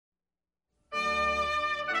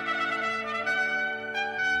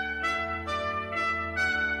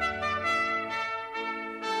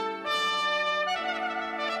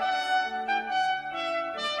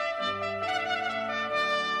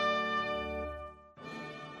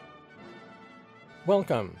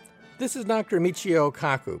Welcome. This is Dr. Michio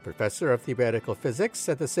Kaku, Professor of Theoretical Physics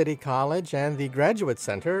at the City College and the Graduate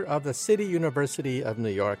Center of the City University of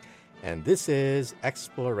New York, and this is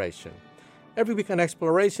Exploration. Every week on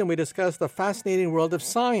Exploration, we discuss the fascinating world of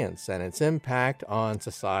science and its impact on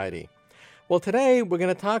society. Well, today we're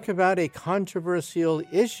going to talk about a controversial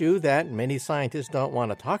issue that many scientists don't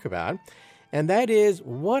want to talk about, and that is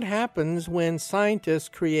what happens when scientists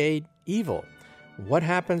create evil. What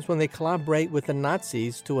happens when they collaborate with the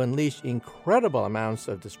Nazis to unleash incredible amounts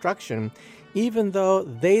of destruction, even though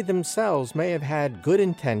they themselves may have had good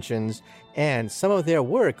intentions and some of their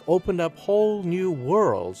work opened up whole new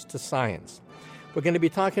worlds to science? We're going to be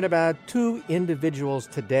talking about two individuals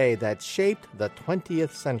today that shaped the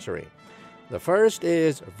 20th century. The first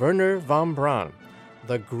is Werner von Braun,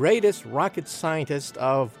 the greatest rocket scientist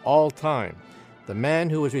of all time, the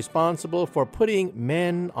man who was responsible for putting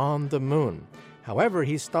men on the moon. However,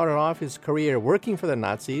 he started off his career working for the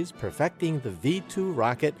Nazis, perfecting the V-2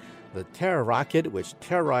 rocket, the Terror rocket, which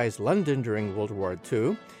terrorized London during World War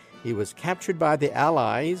II. He was captured by the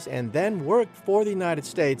Allies and then worked for the United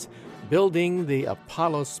States, building the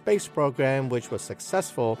Apollo space program, which was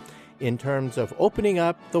successful in terms of opening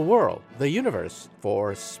up the world, the universe,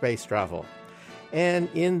 for space travel. And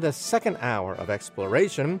in the second hour of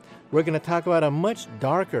Exploration, we're going to talk about a much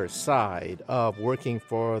darker side of working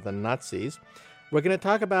for the Nazis. We're going to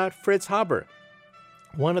talk about Fritz Haber,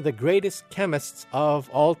 one of the greatest chemists of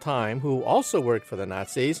all time, who also worked for the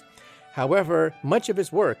Nazis. However, much of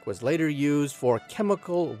his work was later used for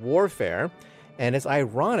chemical warfare, and it's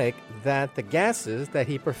ironic that the gases that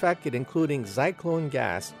he perfected, including zyklon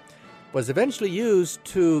gas, was eventually used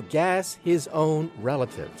to gas his own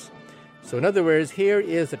relatives. So in other words, here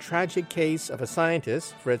is a tragic case of a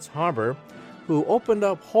scientist, Fritz Haber, who opened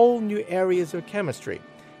up whole new areas of chemistry.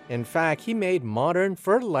 In fact, he made modern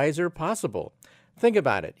fertilizer possible. Think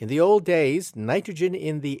about it. In the old days, nitrogen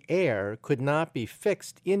in the air could not be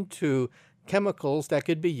fixed into chemicals that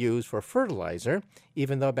could be used for fertilizer,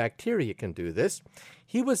 even though bacteria can do this.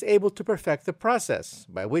 He was able to perfect the process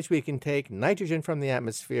by which we can take nitrogen from the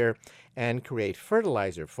atmosphere and create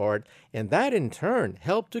fertilizer for it, and that in turn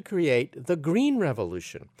helped to create the Green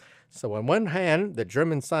Revolution. So on one hand, the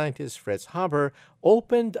German scientist Fritz Haber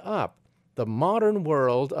opened up the modern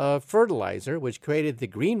world of fertilizer, which created the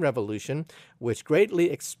Green Revolution, which greatly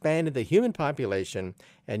expanded the human population,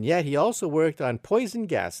 and yet he also worked on poison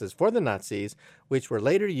gases for the Nazis, which were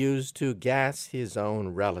later used to gas his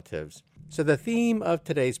own relatives. So the theme of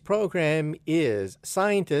today's program is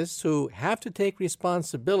scientists who have to take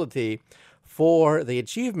responsibility for the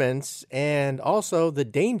achievements and also the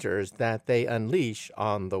dangers that they unleash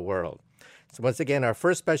on the world. So once again, our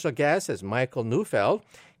first special guest is Michael Neufeld.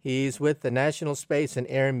 He's with the National Space and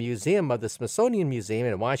Air Museum of the Smithsonian Museum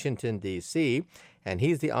in Washington, D.C., and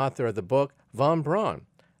he's the author of the book Von Braun,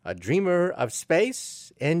 A Dreamer of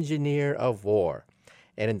Space, Engineer of War.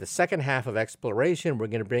 And in the second half of Exploration, we're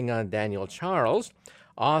going to bring on Daniel Charles,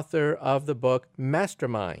 author of the book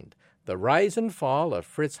Mastermind, The Rise and Fall of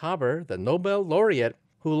Fritz Haber, the Nobel laureate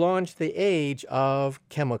who launched the age of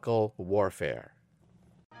chemical warfare.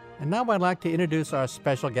 And now I'd like to introduce our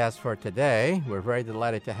special guest for today. We're very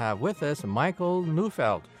delighted to have with us Michael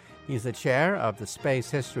Neufeld. He's the chair of the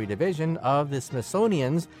Space History Division of the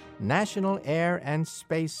Smithsonian's National Air and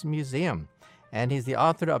Space Museum. And he's the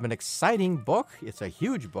author of an exciting book. It's a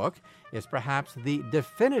huge book. It's perhaps the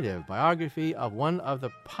definitive biography of one of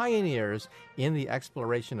the pioneers in the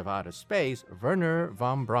exploration of outer space, Werner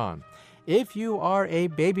von Braun. If you are a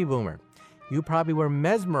baby boomer, you probably were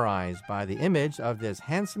mesmerized by the image of this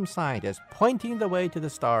handsome scientist pointing the way to the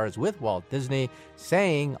stars with Walt Disney,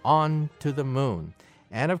 saying, "On to the moon."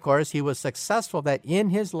 And of course, he was successful that in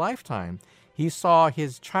his lifetime, he saw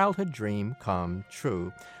his childhood dream come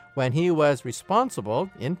true when he was responsible,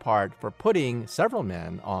 in part, for putting several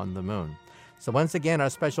men on the moon. So once again, our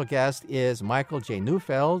special guest is Michael J.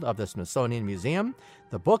 Neufeld of the Smithsonian Museum.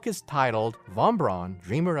 The book is titled Von Braun,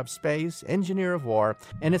 Dreamer of Space, Engineer of War,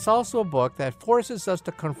 and it's also a book that forces us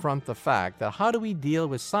to confront the fact that how do we deal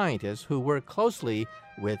with scientists who work closely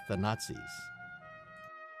with the Nazis?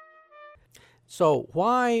 So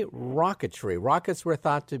why rocketry? Rockets were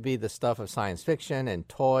thought to be the stuff of science fiction and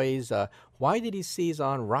toys. Why did he seize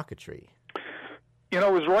on rocketry? You know,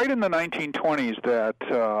 it was right in the 1920s that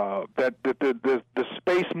the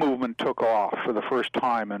space movement took off for the first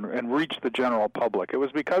time and reached the general public. It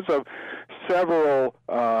was because of several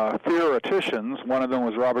theoreticians. One of them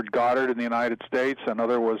was Robert Goddard in the United States.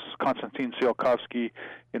 Another was Konstantin Tsiolkovsky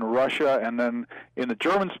in Russia. And then in the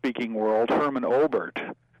German-speaking world, Hermann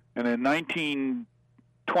Oberth. And in 1920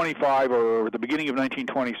 1925 or the beginning of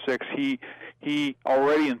 1926, he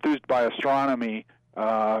already enthused by astronomy,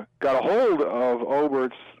 got a hold of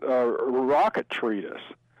Oberth's rocket treatise,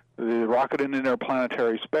 the rocket in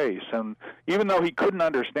interplanetary space. And even though he couldn't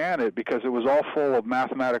understand it because it was all full of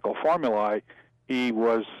mathematical formulae, he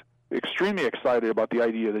was extremely excited about the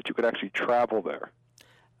idea that you could actually travel there.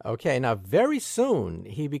 Okay, now very soon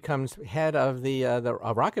he becomes head of the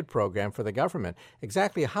rocket program for the government.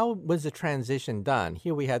 Exactly how was the transition done?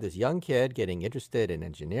 Here we had this young kid getting interested in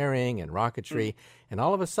engineering and rocketry, and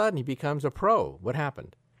all of a sudden he becomes a pro. What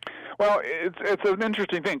happened? Well, it's an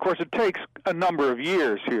interesting thing. Of course, it takes a number of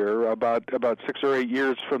years here, about 6 or 8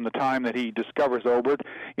 years from the time that he discovers Oberth.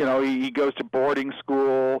 You know, he goes to boarding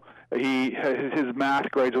school. His math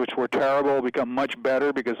grades, which were terrible, become much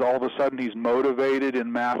better because all of a sudden he's motivated in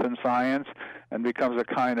math and science and becomes a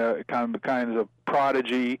kind of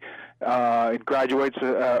prodigy. He graduates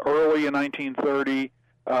early in 1930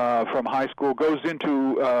 from high school, goes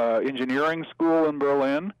into engineering school in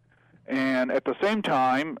Berlin. And at the same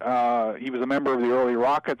time, he was a member of the early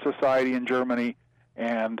Rocket Society in Germany,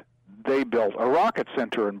 and they built a rocket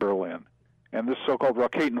center in Berlin. And this so-called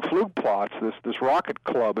Raketenflugplatz, this rocket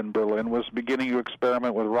club in Berlin, was beginning to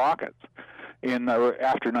experiment with rockets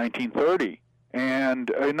after 1930. And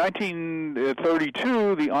in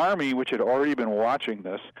 1932, the Army, which had already been watching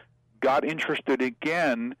this, got interested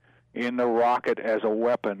again in the rocket as a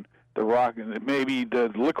weapon. The rocket, maybe the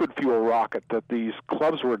liquid fuel rocket that these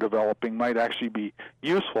clubs were developing might actually be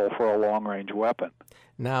useful for a long-range weapon.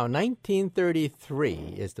 Now,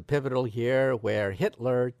 1933 is the pivotal year where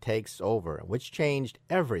Hitler takes over, which changed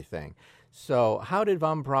everything. So how did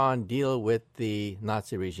von Braun deal with the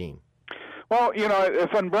Nazi regime? Well, you know,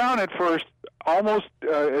 von Braun at first almost,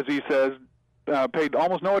 as he says, paid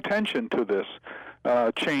almost no attention to this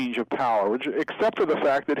change of power, except for the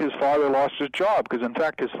fact that his father lost his job, because in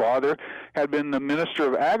fact his father had been the Minister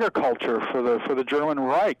of Agriculture for the German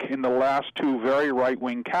Reich in the last two very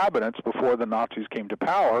right-wing cabinets before the Nazis came to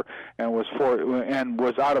power, and was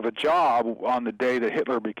out of a job on the day that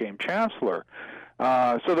Hitler became chancellor.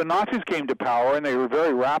 So the Nazis came to power, and they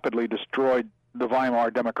very rapidly destroyed the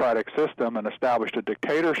Weimar democratic system and established a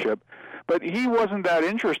dictatorship. But he wasn't that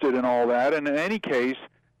interested in all that, and in any case,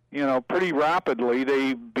 you know, pretty rapidly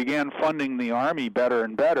they began funding the Army better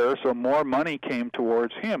and better, so more money came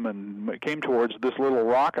towards him and came towards this little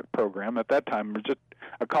rocket program. At that time, it was just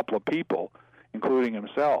a couple of people, including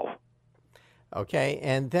himself. Okay,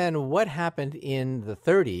 and then what happened in the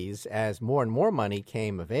 30s as more and more money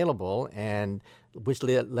came available, and which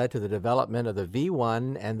led to the development of the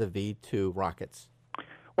V-1 and the V-2 rockets?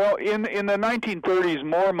 Well, in the 1930s,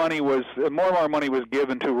 more and more money was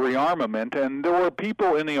given to rearmament, and there were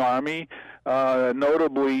people in the Army,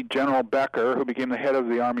 notably General Becker, who became the head of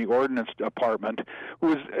the Army Ordnance Department, who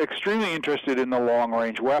was extremely interested in the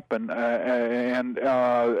long-range weapon and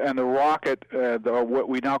the rocket, what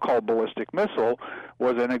we now call ballistic missile,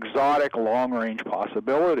 was an exotic long-range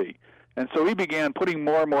possibility, and so he began putting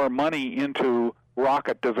more and more money into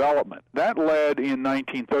rocket development. That led in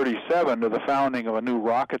 1937 to the founding of a new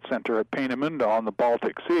rocket center at Peenemünde on the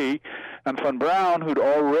Baltic Sea, and von Braun, who'd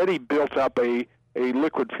already built up a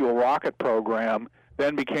liquid fuel rocket program,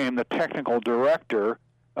 then became the technical director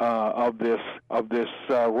of this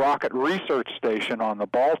rocket research station on the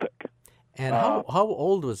Baltic. And how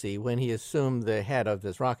old was he when he assumed the head of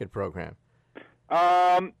this rocket program?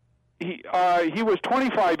 He was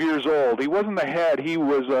 25 years old. He wasn't the head. He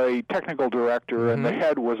was a technical director, and the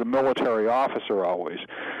head was a military officer always.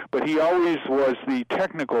 But he always was the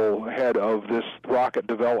technical head of this rocket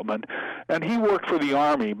development. And he worked for the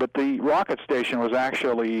Army, but the rocket station was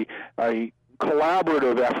actually a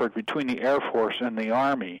collaborative effort between the Air Force and the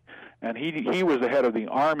Army. And he was the head of the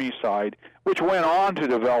Army side, which went on to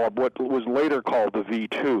develop what was later called the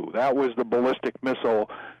V-2. That was the ballistic missile.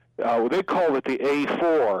 They called it the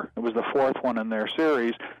A4. It was the fourth one in their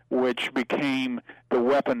series, which became the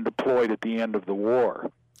weapon deployed at the end of the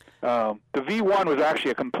war. The V-1 was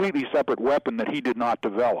actually a completely separate weapon that he did not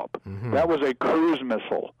develop. That was a cruise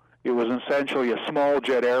missile. It was essentially a small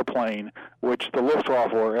jet airplane, which the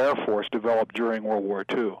Luftwaffe or Air Force developed during World War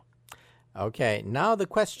II. Okay, now the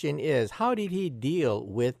question is, how did he deal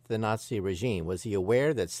with the Nazi regime? Was he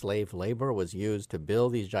aware that slave labor was used to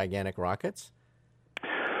build these gigantic rockets?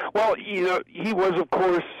 Well, he was, of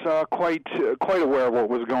course, quite aware of what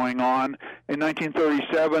was going on. In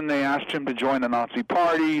 1937, they asked him to join the Nazi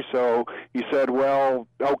Party, so he said, well,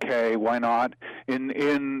 okay, why not? In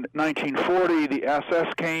 1940, the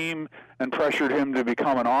SS came and pressured him to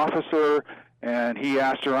become an officer, and he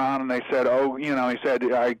asked around, and they said, he said,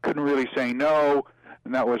 I couldn't really say no.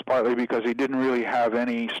 And that was partly because he didn't really have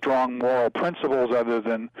any strong moral principles other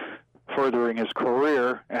than furthering his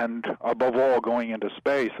career, and above all, going into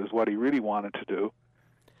space is what he really wanted to do.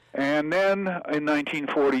 And then in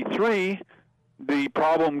 1943, the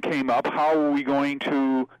problem came up: how are we going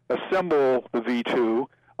to assemble the V2,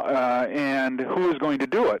 and who is going to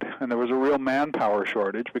do it? And there was a real manpower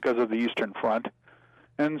shortage because of the Eastern Front.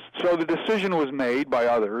 And so the decision was made by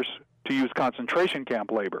others to use concentration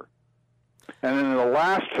camp labor. And then the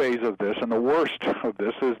last phase of this, and the worst of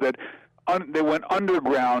this, is that they went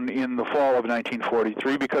underground in the fall of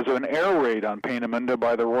 1943 because of an air raid on Peenemünde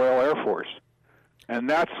by the Royal Air Force. And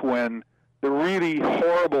that's when the really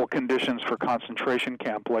horrible conditions for concentration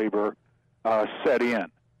camp labor set in.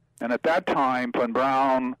 And at that time, von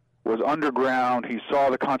Braun was underground. He saw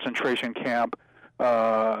the concentration camp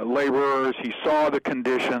laborers. He saw the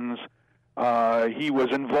conditions. He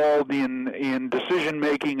was involved in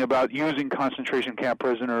decision-making about using concentration camp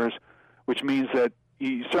prisoners, which means that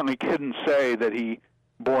he certainly couldn't say that he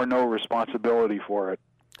bore no responsibility for it.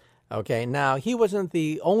 Okay, now he wasn't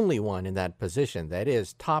the only one in that position. That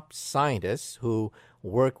is, top scientists who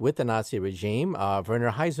worked with the Nazi regime,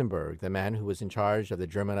 Werner Heisenberg, the man who was in charge of the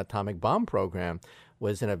German atomic bomb program,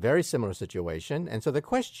 was in a very similar situation. And so the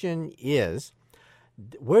question is,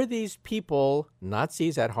 were these people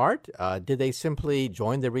Nazis at heart? Did they simply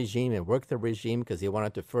join the regime and work the regime because they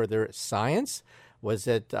wanted to further science? Was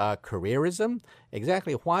it careerism?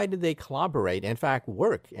 Exactly why did they collaborate, in fact,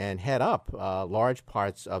 work and head up large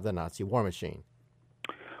parts of the Nazi war machine?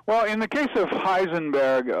 Well, in the case of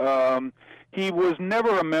Heisenberg, he was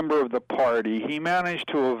never a member of the party. He managed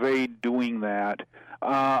to evade doing that.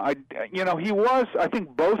 I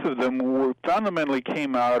think both of them fundamentally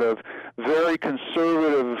came out of very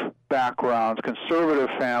conservative backgrounds, conservative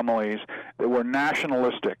families that were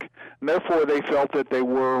nationalistic. And therefore, they felt that they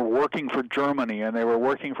were working for Germany and they were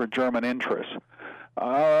working for German interests.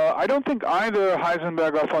 I don't think either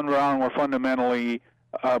Heisenberg or von Braun were fundamentally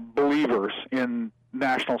believers in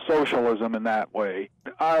National Socialism in that way.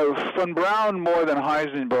 Von Braun, more than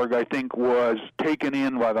Heisenberg, I think, was taken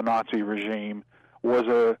in by the Nazi regime,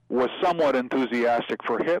 was somewhat enthusiastic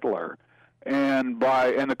for Hitler and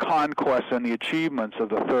the conquests and the achievements of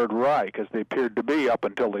the Third Reich, as they appeared to be up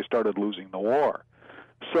until they started losing the war.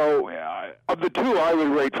 So of the two, I would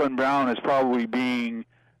rate von Braun as probably being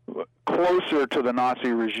closer to the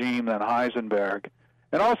Nazi regime than Heisenberg,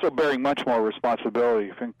 and also bearing much more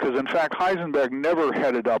responsibility, because in fact Heisenberg never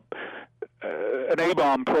headed up an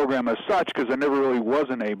A-bomb program as such, because there never really was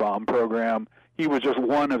an A-bomb program. He was just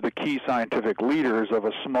one of the key scientific leaders of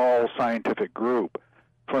a small scientific group.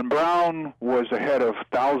 Von Braun was the head of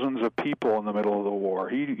thousands of people in the middle of the war.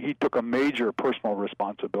 He took a major personal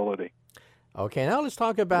responsibility. Okay, now let's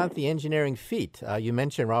talk about the engineering feat. You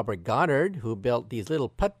mentioned Robert Goddard, who built these little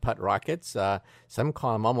putt-putt rockets. Some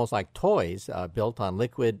call them almost like toys, built on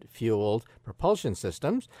liquid-fueled propulsion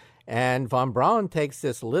systems. And von Braun takes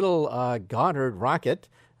this little Goddard rocket,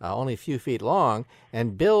 only a few feet long,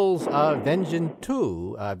 and builds Vengeance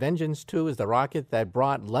 2. Vengeance 2 is the rocket that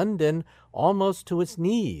brought London almost to its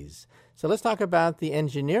knees. So let's talk about the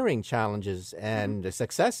engineering challenges and the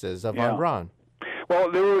successes of von Braun. Well,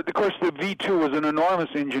 of course, the V2 was an enormous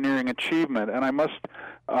engineering achievement, and I must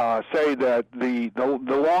say that the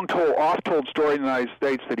oft-told story in the United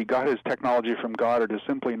States that he got his technology from Goddard is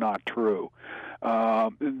simply not true. He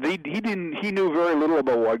knew very little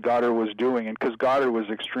about what Goddard was doing, and because Goddard was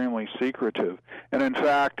extremely secretive. And in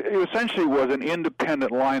fact, it essentially was an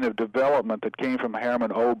independent line of development that came from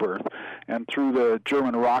Hermann Oberth, and through the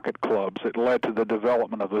German rocket clubs, it led to the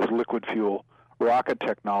development of this liquid fuel rocket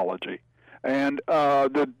technology. And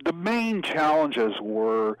the main challenges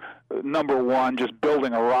were, number one, just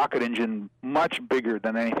building a rocket engine much bigger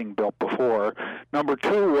than anything built before. Number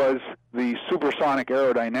two was the supersonic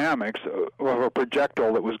aerodynamics of a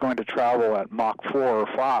projectile that was going to travel at Mach 4 or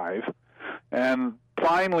 5. And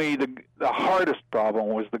finally, the hardest problem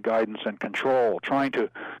was the guidance and control, trying to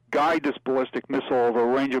guide this ballistic missile over a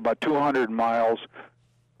range of about 200 miles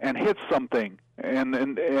and hit something. And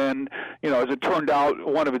as it turned out,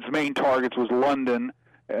 one of its main targets was London,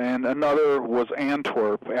 and another was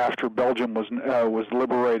Antwerp after Belgium was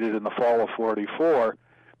liberated in the fall of '44.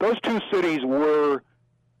 Those two cities were,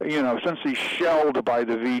 essentially shelled by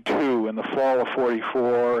the V2 in the fall of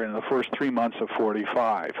 '44 and the first 3 months of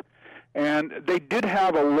 '45, and they did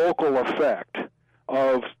have a local effect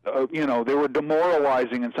of they were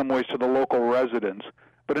demoralizing in some ways to the local residents.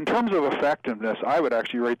 But in terms of effectiveness, I would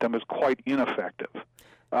actually rate them as quite ineffective.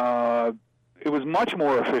 It was much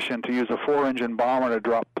more efficient to use a 4-engine bomber to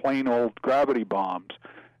drop plain old gravity bombs.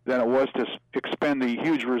 than it was to expend the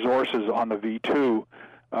huge resources on the V-2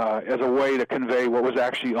 as a way to convey what was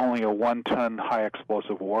actually only a 1-ton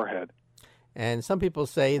high-explosive warhead. And some people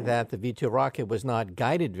say that the V-2 rocket was not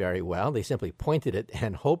guided very well. They simply pointed it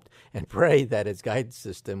and hoped and prayed that its guidance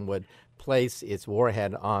system would place its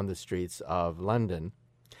warhead on the streets of London.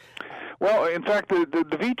 Well, in fact, the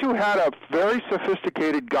V-2 had a very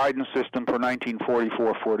sophisticated guidance system for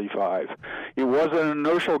 1944-45. It was an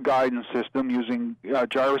inertial guidance system using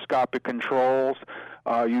gyroscopic controls,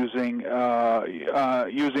 using a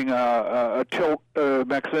tilt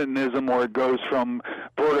mechanism where it goes from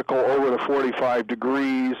vertical over to 45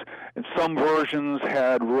 degrees. And some versions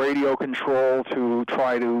had radio control to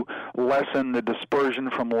try to lessen the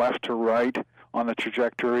dispersion from left to right on the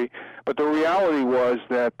trajectory. But the reality was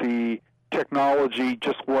that the technology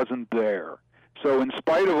just wasn't there. So in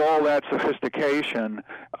spite of all that sophistication,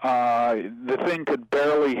 the thing could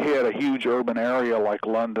barely hit a huge urban area like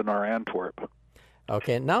London or Antwerp.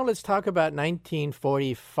 Okay, now let's talk about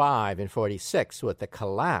 1945 and 46 with the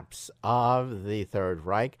collapse of the Third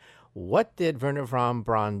Reich. What did Werner von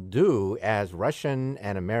Braun do as Russian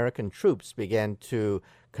and American troops began to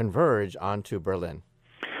converge onto Berlin?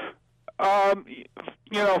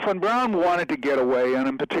 Von Braun wanted to get away, and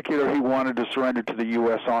in particular, he wanted to surrender to the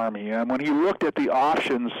U.S. Army. And when he looked at the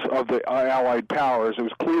options of the Allied powers, it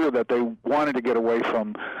was clear that they wanted to get away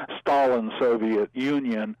from Stalin's Soviet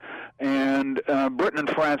Union. And Britain and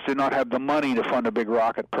France did not have the money to fund a big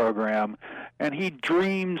rocket program. And he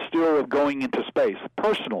dreamed still of going into space.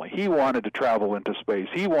 Personally, he wanted to travel into space.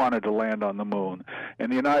 He wanted to land on the moon.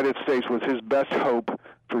 And the United States was his best hope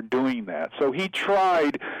for doing that. So he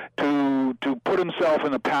tried to put himself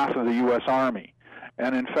in the path of the U.S. Army.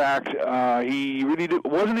 And in fact, he really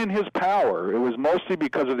wasn't in his power. It was mostly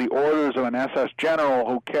because of the orders of an SS general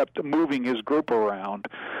who kept moving his group around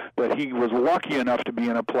that he was lucky enough to be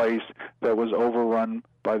in a place that was overrun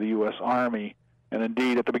by the U.S. Army. And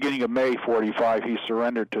indeed, at the beginning of May 45, he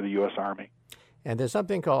surrendered to the U.S. Army. And there's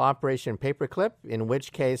something called Operation Paperclip, in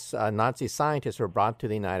which case Nazi scientists were brought to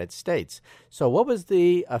the United States. So what was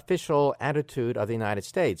the official attitude of the United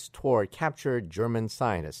States toward captured German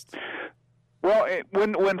scientists? Well,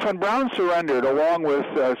 when von Braun surrendered, along with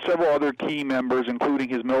several other key members, including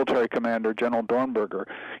his military commander, General Dornberger,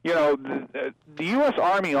 the U.S.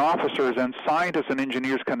 Army officers and scientists and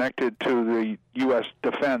engineers connected to the U.S.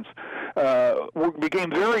 defense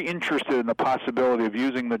became very interested in the possibility of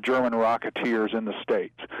using the German rocketeers in the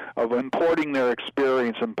States, of importing their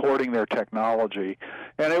experience, importing their technology.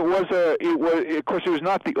 And of course, it was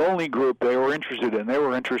not the only group they were interested in. They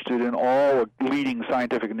were interested in all leading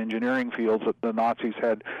scientific and engineering fields that the Nazis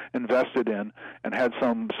had invested in and had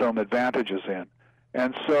some advantages in.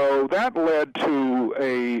 And so that led to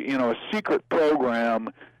a secret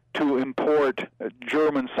program to import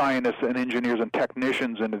German scientists and engineers and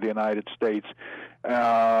technicians into the United States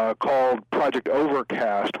called Project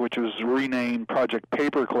Overcast, which was renamed Project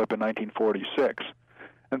Paperclip in 1946.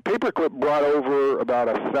 And Paperclip brought over about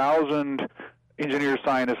 1,000 engineers,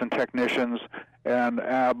 scientists, and technicians, and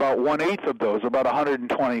about 1/8 of those, about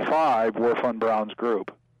 125, were von Braun's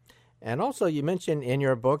group. And also, you mentioned in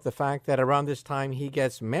your book the fact that around this time he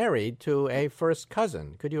gets married to a first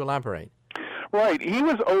cousin. Could you elaborate? Right. He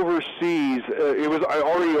was overseas. It was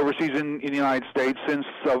already overseas in the United States since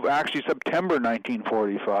actually September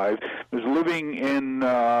 1945. He was living in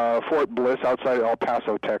Fort Bliss outside El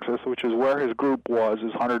Paso, Texas, which is where his group was.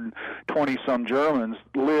 His 120-some Germans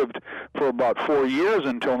lived for about 4 years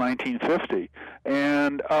until 1950.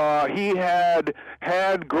 And he had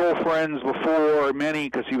girlfriends before, many,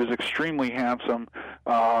 because he was extremely handsome,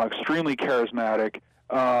 extremely charismatic.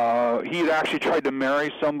 He had actually tried to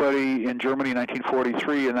marry somebody in Germany in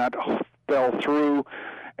 1943, and that fell through.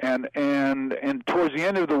 And towards the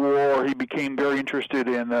end of the war, he became very interested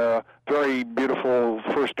in a very beautiful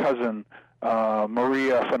first cousin,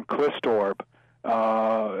 Maria von Clistorp, who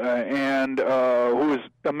was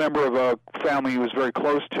a member of a family he was very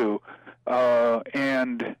close to.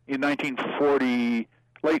 And in late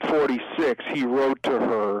 46, he wrote to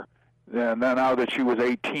her. And then now that she was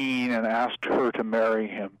 18, and asked her to marry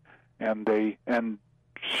him, and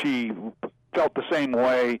she felt the same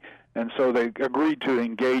way, and so they agreed to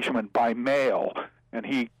engagement by mail. And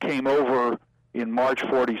he came over in March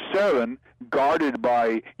 47, guarded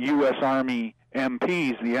by U.S. Army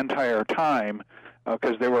MPs the entire time,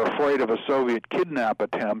 because they were afraid of a Soviet kidnap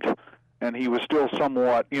attempt, and he was still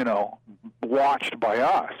somewhat, watched by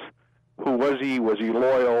us. Who was he? Was he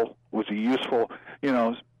loyal? Was he useful?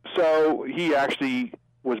 So he actually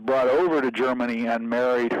was brought over to Germany and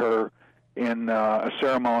married her in a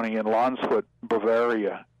ceremony in Landshut,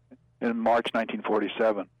 Bavaria. in March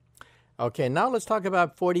 1947. Okay, now let's talk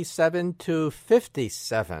about 47 to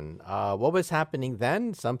 57. What was happening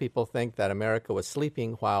then? Some people think that America was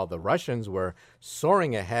sleeping while the Russians were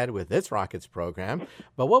soaring ahead with its rockets program.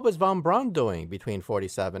 But what was von Braun doing between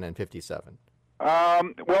 47 and 57?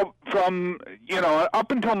 Well, from,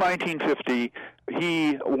 up until 1950,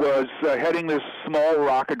 he was heading this small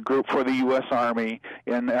rocket group for the U.S. Army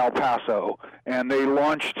in El Paso, and they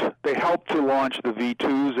helped to launch the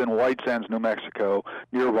V-2s in White Sands, New Mexico,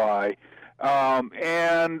 nearby.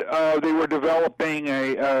 And they were developing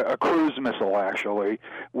a cruise missile, actually,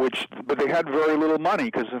 but they had very little money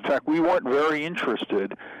because, in fact, we weren't very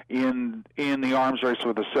interested in the arms race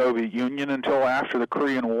with the Soviet Union until after the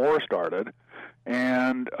Korean War started.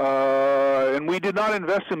 And we did not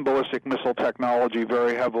invest in ballistic missile technology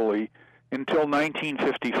very heavily until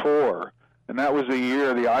 1954. And that was the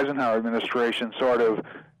year the Eisenhower administration sort of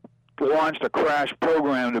launched a crash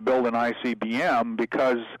program to build an ICBM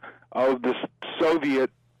because of the Soviet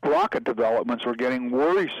rocket developments were getting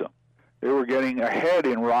worrisome. They were getting ahead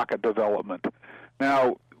in rocket development.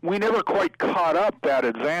 Now, we never quite caught up that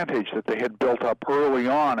advantage that they had built up early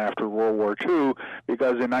on after World War II,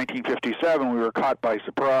 because in 1957 we were caught by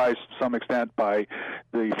surprise to some extent by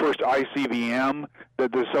the first ICBM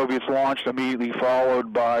that the Soviets launched, immediately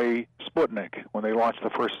followed by Sputnik when they launched the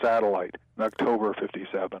first satellite in October of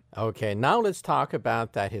 57. Okay, now let's talk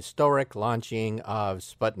about that historic launching of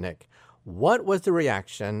Sputnik. What was the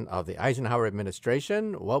reaction of the Eisenhower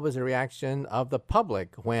administration? What was the reaction of the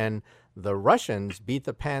public when the Russians beat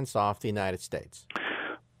the pants off the United States?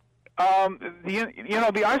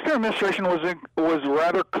 The Eisenhower administration was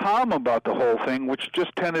rather calm about the whole thing, which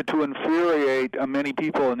just tended to infuriate many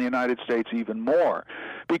people in the United States even more,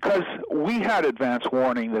 because we had advance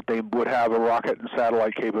warning that they would have a rocket and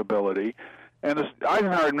satellite capability. And the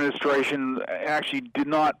Eisenhower administration actually did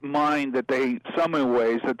not mind that some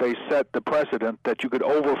ways that they set the precedent that you could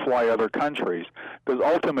overfly other countries, because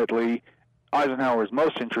ultimately Eisenhower was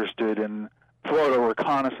most interested in Florida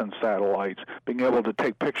reconnaissance satellites, being able to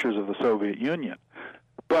take pictures of the Soviet Union.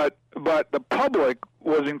 But the public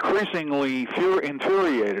was increasingly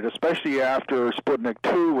infuriated, especially after Sputnik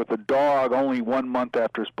 2, with the dog only 1 month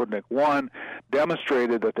after Sputnik 1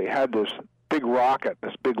 demonstrated that they had this big rocket,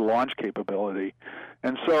 this big launch capability.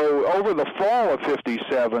 And so over the fall of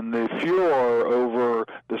 57, the furor over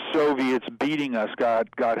the Soviets beating us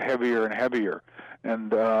got heavier and heavier.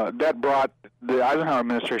 And that brought the Eisenhower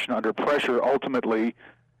administration under pressure, ultimately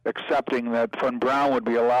accepting that von Braun would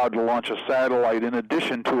be allowed to launch a satellite in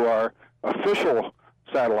addition to our official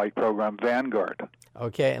satellite program, Vanguard.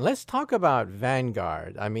 Okay, and let's talk about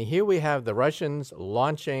Vanguard. I mean, here we have the Russians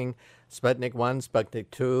launching Sputnik 1,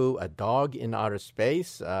 Sputnik 2, a dog in outer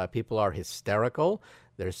space. People are hysterical.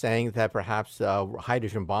 They're saying that perhaps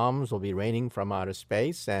hydrogen bombs will be raining from outer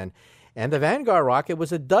space. And the Vanguard rocket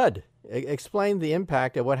was a dud. Explain the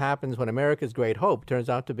impact of what happens when America's great hope turns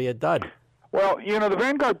out to be a dud. Well, the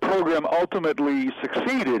Vanguard program ultimately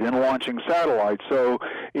succeeded in launching satellites, so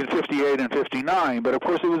in 58 and 59, but of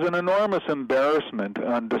course it was an enormous embarrassment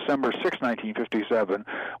on December 6, 1957,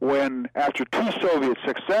 when, after 2 Soviet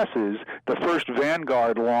successes, the first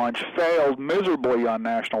Vanguard launch failed miserably on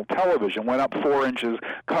national television, went up 4 inches,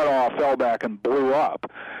 cut off, fell back, and blew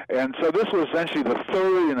up. And so this was essentially the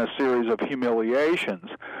third in a series of humiliations.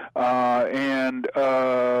 Although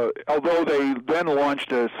they then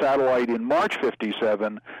launched a satellite in March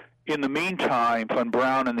 57, in the meantime, von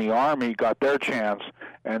Braun and the Army got their chance,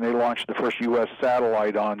 and they launched the first U.S.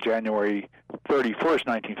 satellite on January 31st,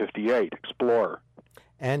 1958, Explorer.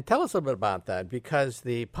 And tell us a little bit about that, because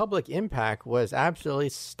the public impact was absolutely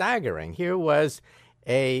staggering. Here was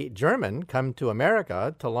a German come to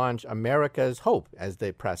America to launch America's hope, as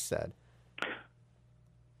the press said.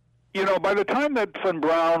 By the time that von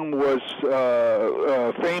Braun was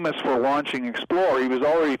famous for launching Explorer, he was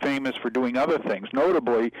already famous for doing other things,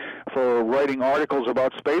 notably for writing articles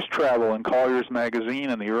about space travel in Collier's magazine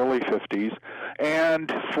in the early 50s,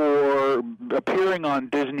 and for appearing on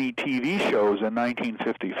Disney TV shows in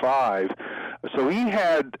 1955. So he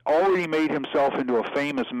had already made himself into a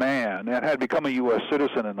famous man and had become a U.S.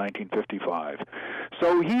 citizen in 1955.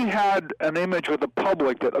 So he had an image with the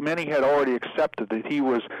public that many had already accepted, that he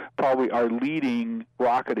was probably our leading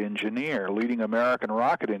rocket engineer, leading American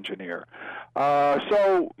rocket engineer.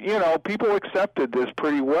 So, people accepted this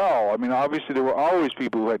pretty well. I mean, obviously there were always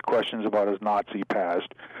people who had questions about his Nazi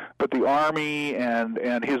past, but the Army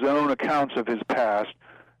and his own accounts of his past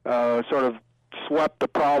sort of swept the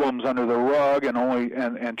problems under the rug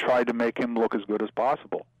and tried to make him look as good as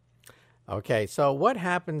possible. Okay, so what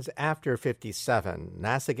happens after 57?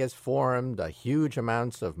 NASA gets formed, a huge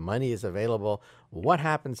amounts of money is available. What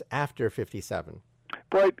happens after 57?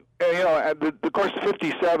 Right, of course,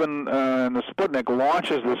 57 and the Sputnik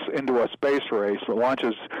launches this into a space race. It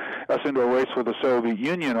launches us into a race with the Soviet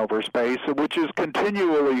Union over space, which is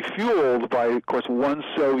continually fueled by, of course, one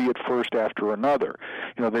Soviet first after another.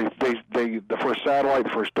 The first satellite, the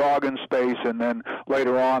first dog in space, and then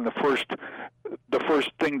later on the first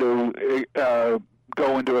thing to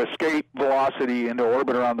go into escape velocity into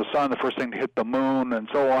orbit around the sun, the first thing to hit the moon, and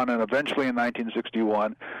so on, and eventually in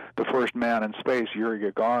 1961, the first man in space, Yuri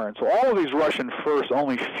Gagarin. So all of these Russian firsts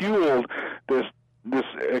only fueled this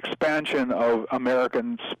expansion of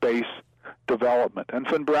American space development. And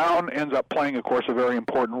von Braun ends up playing, of course, a very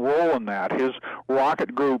important role in that. His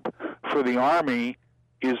rocket group for the Army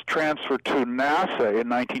is transferred to NASA in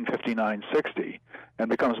 1959-60 and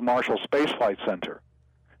becomes Marshall Space Flight Center.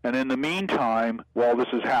 And in the meantime, while this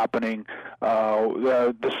is happening,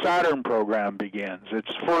 the Saturn program begins.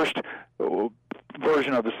 Its first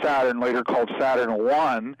version of the Saturn, later called Saturn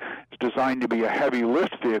I, is designed to be a heavy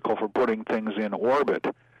lift vehicle for putting things in orbit.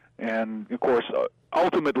 And, of course,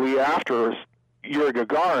 ultimately after Yuri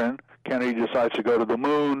Gagarin, Kennedy decides to go to the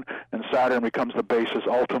moon, and Saturn becomes the basis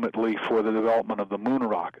ultimately for the development of the moon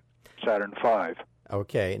rocket, Saturn V.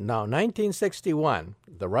 Okay, now 1961,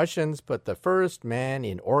 the Russians put the first man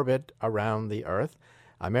in orbit around the Earth.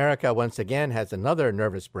 America once again has another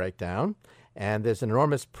nervous breakdown, and there's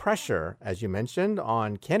enormous pressure, as you mentioned,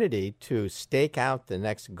 on Kennedy to stake out the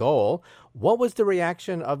next goal. What was the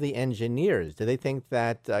reaction of the engineers? Did they think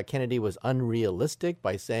that Kennedy was unrealistic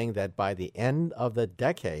by saying that by the end of the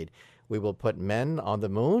decade we will put men on the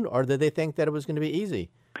moon, or did they think that it was going to be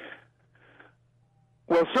easy?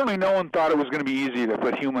 Well, certainly no one thought it was going to be easy to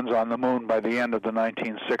put humans on the moon by the end of the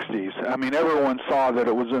 1960s. I mean, everyone saw that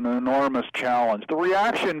it was an enormous challenge. The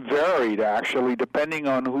reaction varied, actually, depending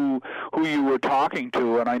on who you were talking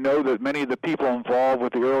to. And I know that many of the people involved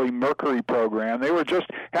with the early Mercury program, they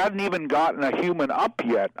hadn't even gotten a human up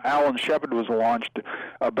yet. Alan Shepard was launched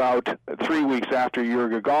about 3 weeks after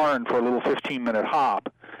Yuri Gagarin for a little 15-minute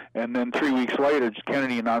hop. And then 3 weeks later,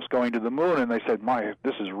 Kennedy announced going to the moon, and they said,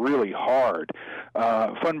 this is really hard.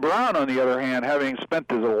 Von Braun, on the other hand, having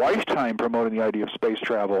spent his lifetime promoting the idea of space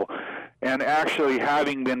travel and actually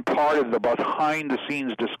having been part of the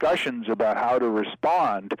behind-the-scenes discussions about how to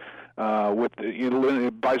respond with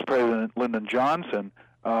Vice President Lyndon Johnson,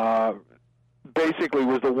 basically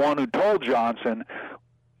was the one who told Johnson,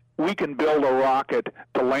 we can build a rocket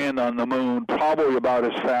to land on the moon probably about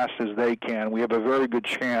as fast as they can. We have a very good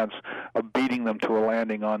chance of beating them to a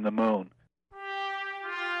landing on the moon.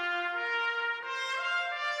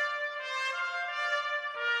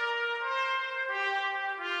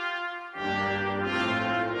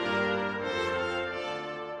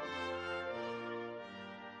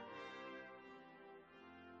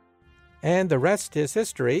 And the rest is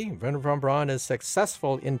history. Werner von Braun is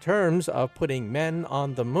successful in terms of putting men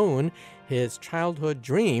on the moon, his childhood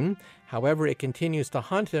dream. However, it continues to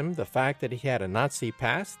haunt him, the fact that he had a Nazi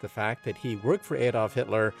past, the fact that he worked for Adolf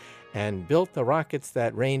Hitler and built the rockets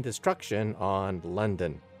that rained destruction on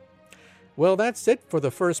London. Well, that's it for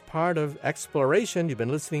the first part of Exploration. You've been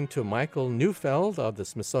listening to Michael Neufeld of the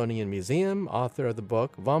Smithsonian Museum, author of the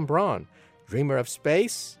book Von Braun, Dreamer of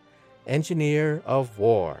Space, Engineer of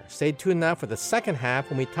War. Stay tuned now for the second half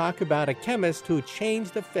when we talk about a chemist who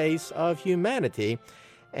changed the face of humanity,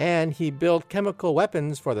 and he built chemical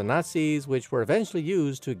weapons for the Nazis which were eventually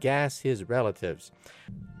used to gas his relatives.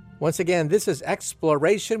 Once again, this is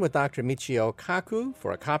Exploration with Dr. Michio Kaku.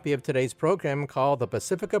 For a copy of today's program, call the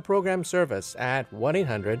Pacifica Program Service at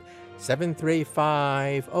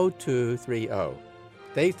 1-800-735-0230.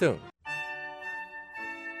 Stay tuned.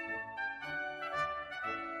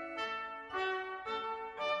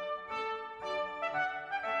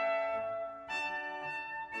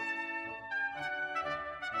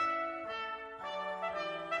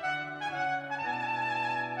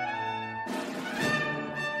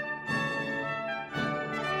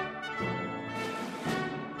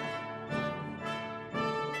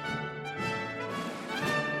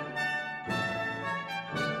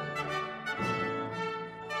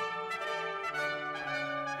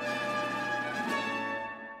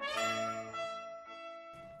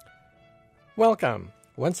 Welcome.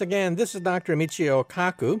 Once again, this is Dr. Michio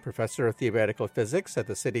Kaku, Professor of Theoretical Physics at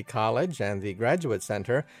the City College and the Graduate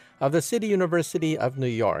Center of the City University of New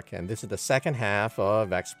York, and this is the second half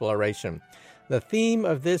of Exploration. The theme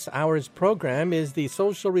of this hour's program is the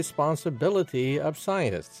social responsibility of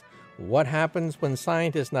scientists. What happens when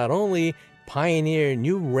scientists not only pioneer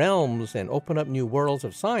new realms and open up new worlds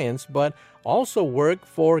of science, but also work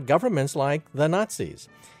for governments like the Nazis.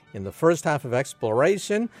 In the first half of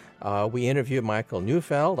Exploration, we interview Michael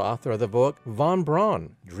Neufeld, author of the book Von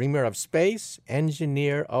Braun, Dreamer of Space,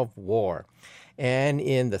 Engineer of War. And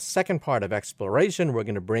in the second part of Exploration, we're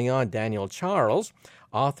going to bring on Daniel Charles,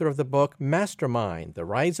 author of the book Mastermind, The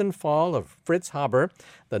Rise and Fall of Fritz Haber,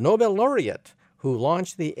 the Nobel laureate who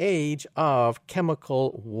launched the age of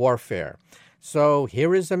chemical warfare. So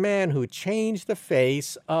here is a man who changed the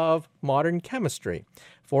face of modern chemistry.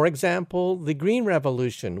 For example, the Green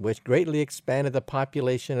Revolution, which greatly expanded the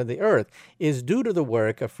population of the Earth, is due to the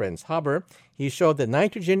work of Fritz Haber. He showed that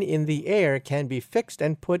nitrogen in the air can be fixed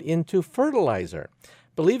and put into fertilizer.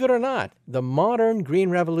 Believe it or not, the modern Green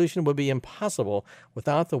Revolution would be impossible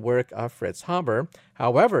without the work of Fritz Haber.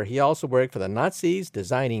 However, he also worked for the Nazis,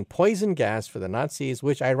 designing poison gas for the Nazis,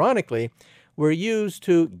 which ironically were used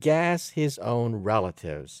to gas his own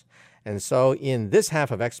relatives. And so in this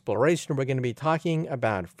half of Exploration, we're going to be talking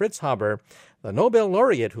about Fritz Haber, the Nobel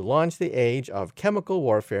laureate who launched the age of chemical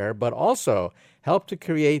warfare, but also helped to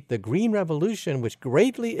create the Green Revolution, which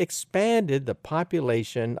greatly expanded the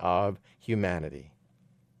population of humanity.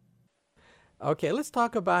 Okay, let's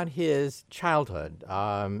talk about his childhood.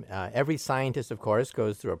 Every scientist, of course,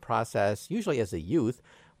 goes through a process, usually as a youth,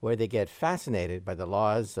 where they get fascinated by the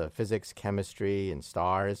laws of physics, chemistry, and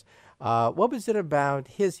stars. What was it about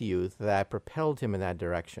his youth that propelled him in that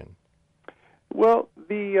direction? Well,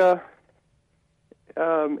 there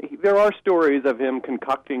are stories of him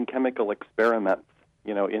concocting chemical experiments,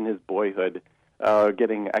 in his boyhood,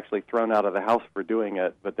 getting actually thrown out of the house for doing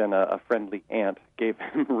it, but then a friendly aunt gave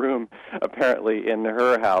him room, apparently, in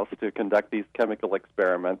her house to conduct these chemical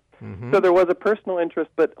experiments. Mm-hmm. So there was a personal interest,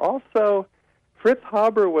 but also Fritz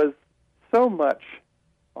Haber was so much,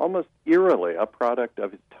 almost eerily, a product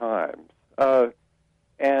of his times.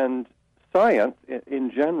 And science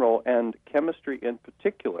in general, and chemistry in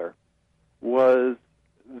particular, was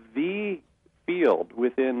the field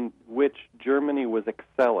within which Germany was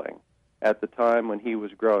excelling at the time when he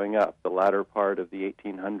was growing up, the latter part of the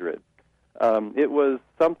 1800s. It was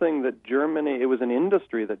something that it was an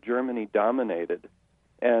industry that Germany dominated.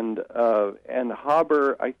 And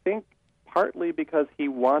Haber, I think, partly because he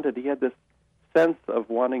had this sense of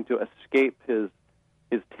wanting to escape his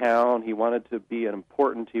town. He wanted to be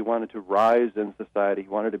he wanted to rise in society. He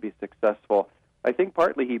wanted to be successful. I think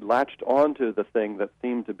partly he latched onto the thing that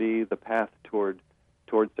seemed to be the path toward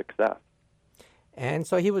success. And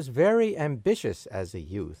so he was very ambitious as a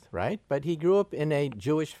youth, right? But he grew up in a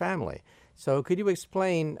Jewish family. So could you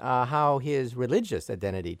explain how his religious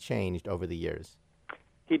identity changed over the years?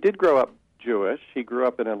 He did grow up Jewish. He grew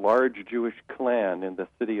up in a large Jewish clan in the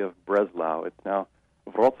city of Breslau. It's now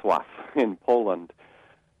Wrocław in Poland.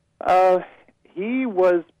 He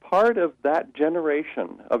was part of that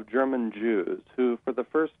generation of German Jews who, for the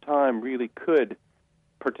first time, really could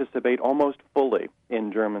participate almost fully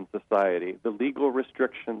in German society. The legal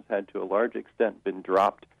restrictions had, to a large extent, been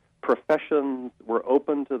dropped. Professions were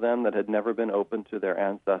open to them that had never been open to their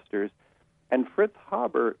ancestors. And Fritz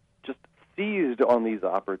Haber just seized on these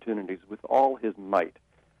opportunities with all his might.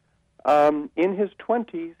 In his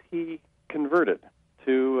 20s, he converted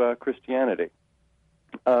to Christianity.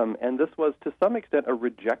 And this was, to some extent, a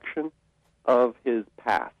rejection of his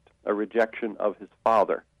past, a rejection of his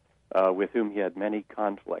father, with whom he had many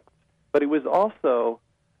conflicts. But it was also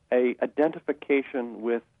an identification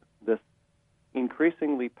with this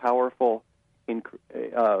increasingly powerful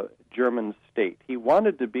German state. He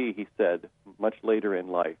wanted to be, he said, much later in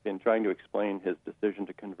life, in trying to explain his decision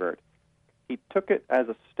to convert, he took it as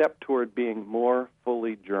a step toward being more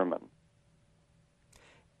fully German.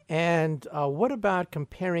 And what about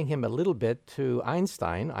comparing him a little bit to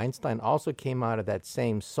Einstein? Einstein also came out of that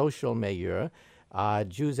same social milieu.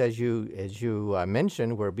 Jews, as you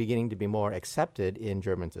mentioned, were beginning to be more accepted in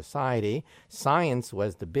German society. Science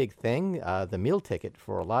was the big thing, the meal ticket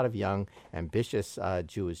for a lot of young, ambitious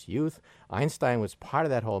Jewish youth. Einstein was part of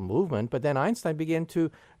that whole movement, but then Einstein began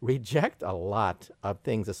to reject a lot of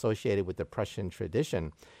things associated with the Prussian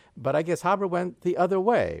tradition. But I guess Haber went the other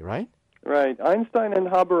way, right? Right. Einstein and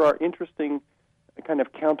Haber are interesting kind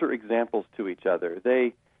of counterexamples to each other.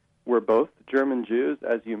 They were both German Jews,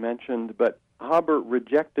 as you mentioned, but Haber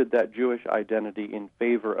rejected that Jewish identity in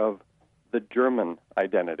favor of the German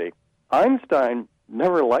identity. Einstein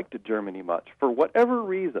never liked Germany much. For whatever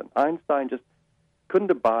reason, Einstein just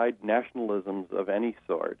couldn't abide nationalisms of any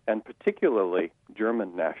sort, and particularly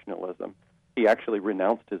German nationalism. He actually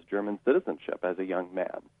renounced his German citizenship as a young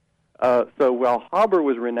man. So while Haber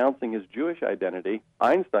was renouncing his Jewish identity,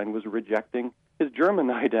 Einstein was rejecting his German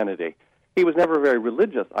identity. He was never very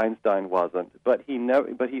religious. Einstein wasn't, but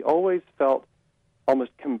he always felt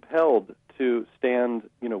almost compelled to stand,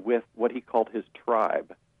 with what he called his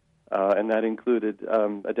tribe, and that included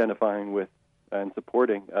identifying with and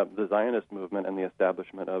supporting the Zionist movement and the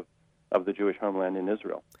establishment of the Jewish homeland in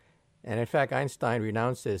Israel. And in fact, Einstein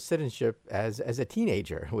renounced his citizenship as a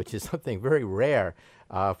teenager, which is something very rare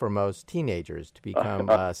for most teenagers to become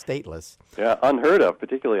stateless. Yeah, unheard of,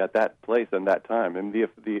 particularly at that place and that time. And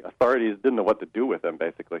the authorities didn't know what to do with him,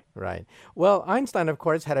 basically. Right. Well, Einstein, of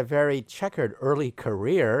course, had a very checkered early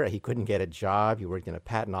career. He couldn't get a job. He worked in a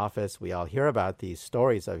patent office. We all hear about these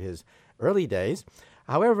stories of his early days.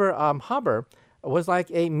 However, Haber was like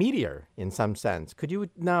a meteor in some sense. Could you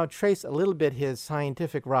now trace a little bit his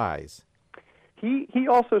scientific rise? He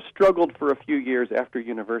also struggled for a few years after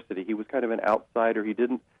university. He was kind of an outsider. He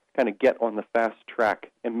didn't kind of get on the fast track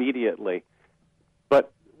immediately.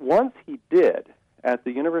 But once he did, at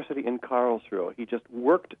the university in Karlsruhe, he just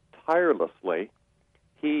worked tirelessly.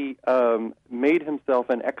 He made himself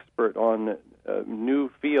an expert on new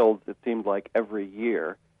fields, it seemed like, every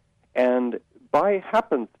year. And by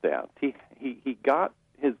happenstance, he got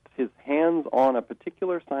his hands on a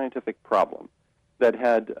particular scientific problem that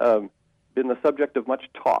had been the subject of much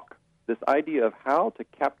talk, this idea of how to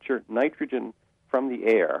capture nitrogen from the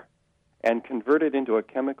air and convert it into a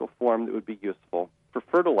chemical form that would be useful for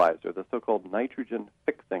fertilizer, the so-called nitrogen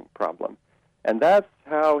fixing problem. And that's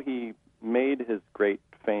how he made his great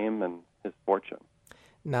fame and his fortune.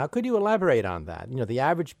 Now, could you elaborate on that? The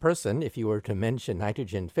average person, if you were to mention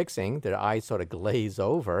nitrogen fixing, their eyes sort of glaze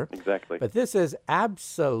over. Exactly. But this is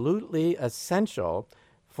absolutely essential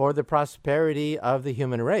for the prosperity of the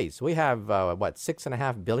human race. We have,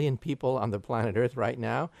 6.5 billion people on the planet Earth right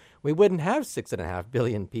now? We wouldn't have 6.5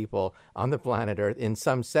 billion people on the planet Earth in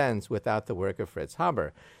some sense without the work of Fritz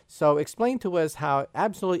Haber. So explain to us how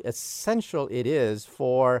absolutely essential it is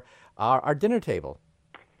for our dinner table.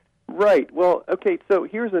 Right. Well, okay, so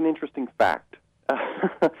here's an interesting fact.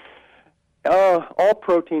 All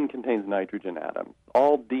protein contains nitrogen atoms.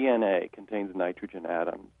 All DNA contains nitrogen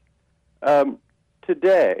atoms.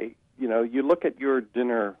 Today, you look at your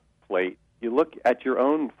dinner plate, you look at your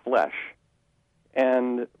own flesh,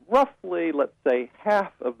 and roughly, let's say,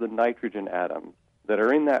 half of the nitrogen atoms that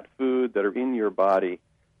are in that food, that are in your body,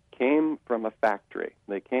 came from a factory.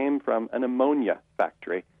 They came from an ammonia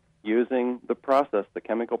factory, using the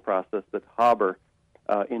chemical process that Haber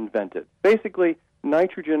invented. Basically,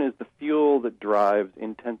 nitrogen is the fuel that drives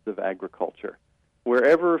intensive agriculture.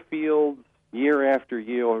 Wherever fields, year after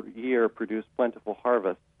year, produce plentiful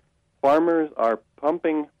harvests, farmers are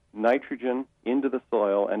pumping nitrogen into the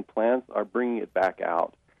soil, and plants are bringing it back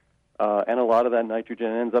out. And a lot of that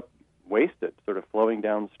nitrogen ends up wasted, sort of flowing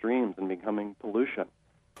down streams and becoming pollution.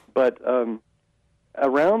 But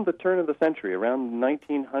around the turn of the century, around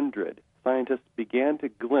 1900, scientists began to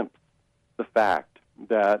glimpse the fact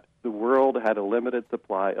that the world had a limited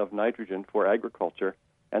supply of nitrogen for agriculture,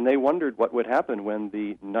 and they wondered what would happen when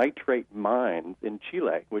the nitrate mines in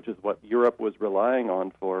Chile, which is what Europe was relying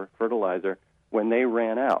on for fertilizer, when they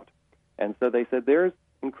ran out. And so they said there's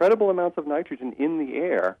incredible amounts of nitrogen in the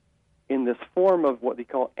air in this form of what they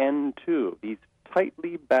call N2, these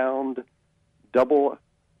tightly bound double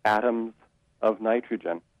atoms of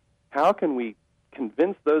nitrogen. How can we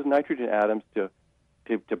convince those nitrogen atoms to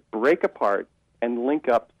break apart and link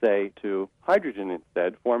up, say, to hydrogen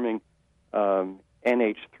instead, forming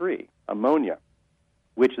NH3, ammonia,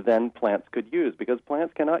 which then plants could use, because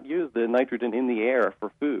plants cannot use the nitrogen in the air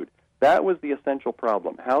for food. That was the essential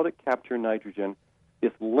problem, how to capture nitrogen,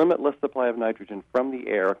 this limitless supply of nitrogen from the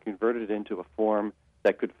air, convert it into a form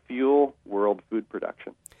that could fuel world food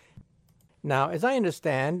production. Now, as I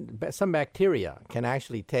understand, some bacteria can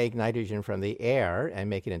actually take nitrogen from the air and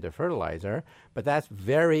make it into fertilizer, but that's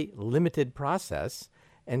very limited process.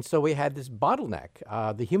 And so we had this bottleneck.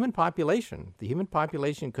 The human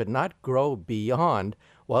population could not grow beyond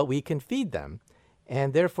what we can feed them.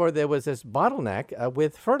 And therefore, there was this bottleneck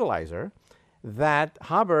with fertilizer that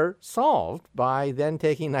Haber solved by then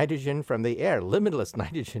taking nitrogen from the air, limitless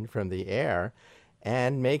nitrogen from the air,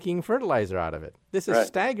 and making fertilizer out of it. This is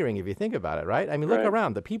staggering if you think about it, right? I mean, look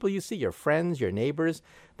around. The people you see, your friends, your neighbors,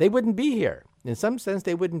 they wouldn't be here. In some sense,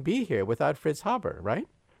 they wouldn't be here without Fritz Haber, right?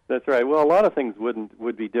 That's right. Well, a lot of things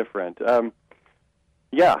would be different.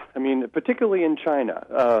 Particularly in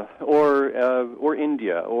China or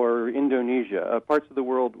India or Indonesia, parts of the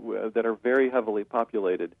world that are very heavily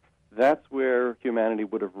populated. That's where humanity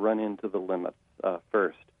would have run into the limits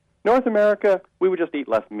first. North America, we would just eat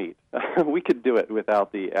less meat. We could do it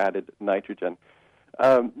without the added nitrogen.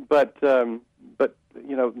 But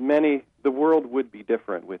many the world would be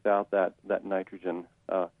different without that nitrogen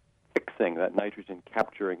fixing, that nitrogen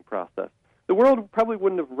capturing process. The world probably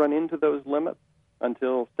wouldn't have run into those limits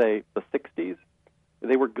until, say, the 60s.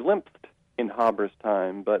 They were glimpsed in Haber's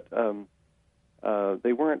time, but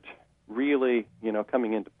they weren't really,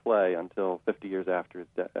 coming into play until 50 years after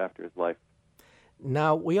his life.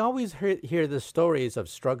 Now, we always hear the stories of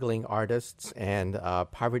struggling artists and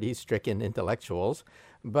poverty-stricken intellectuals,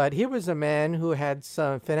 but here was a man who had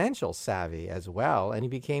some financial savvy as well, and he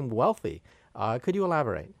became wealthy. Could you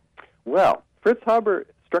elaborate? Well, Fritz Haber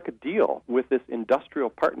struck a deal with this industrial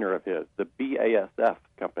partner of his, the BASF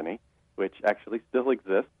company, which actually still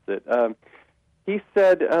exists. He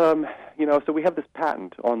said, so we have this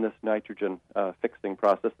patent on this nitrogen fixing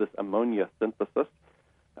process, this ammonia synthesis.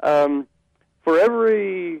 For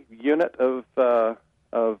every unit of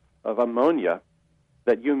ammonia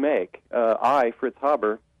that you make, I, Fritz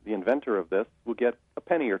Haber, the inventor of this, will get a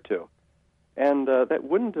penny or two. And that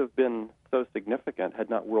wouldn't have been so significant had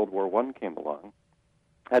not World War I come along.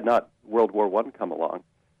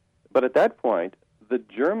 But at that point, the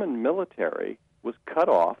German military was cut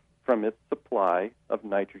off from its supply of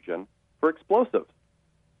nitrogen for explosives.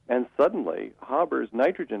 And suddenly, Haber's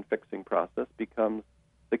nitrogen fixing process becomes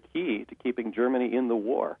the key to keeping Germany in the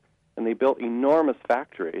war. And they built enormous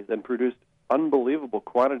factories and produced unbelievable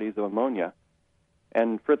quantities of ammonia.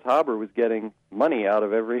 And Fritz Haber was getting money out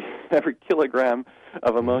of every kilogram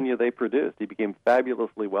of ammonia they produced. He became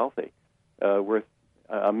fabulously wealthy, worth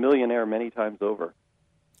a millionaire many times over.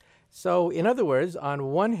 So, in other words,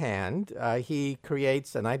 on one hand, he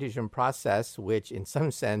creates a nitrogen process which, in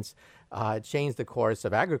some sense, changed the course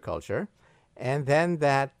of agriculture. And then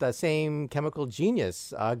that same chemical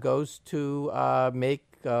genius goes to make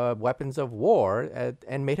weapons of war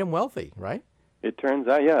and made him wealthy, right? It turns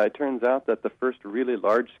out that the first really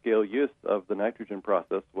large-scale use of the nitrogen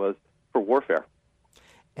process was for warfare.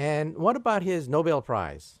 And what about his Nobel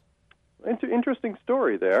Prize? Interesting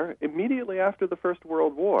story there. Immediately after the First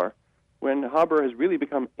World War, when Haber has really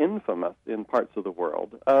become infamous in parts of the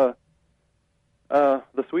world, the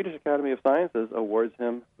Swedish Academy of Sciences awards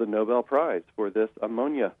him the Nobel Prize for this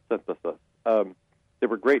ammonia synthesis. There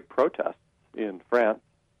were great protests in France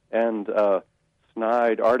and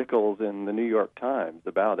snide articles in the New York Times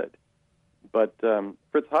about it. But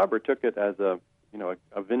Fritz Haber took it as a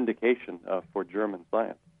vindication for German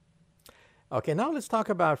science. Okay, now let's talk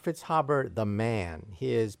about Fritz Haber, the man,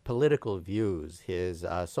 his political views, his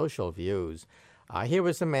social views. Here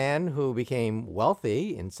was a man who became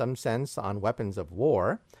wealthy, in some sense, on weapons of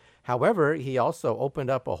war. However, he also opened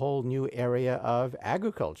up a whole new area of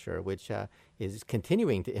agriculture, which is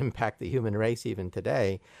continuing to impact the human race even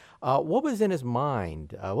today. What was in his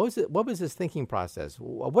mind? What was his thinking process?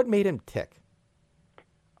 What made him tick?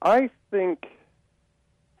 I think,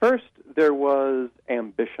 first, there was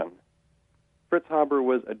ambition. Fritz Haber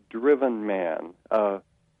was a driven man.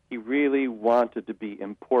 He really wanted to be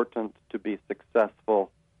important, to be successful,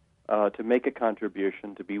 to make a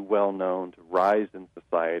contribution, to be well known, to rise in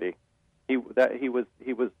society. He was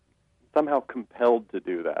somehow compelled to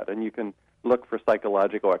do that, and you can look for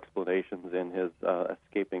psychological explanations in his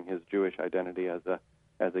escaping his Jewish identity as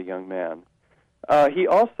a young man. He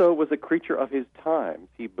also was a creature of his times.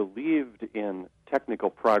 He believed in technical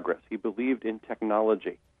progress. He believed in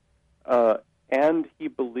technology. And he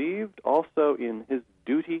believed also in his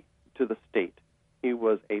duty to the state. He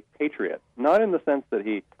was a patriot, not in the sense that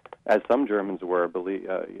he, as some Germans were,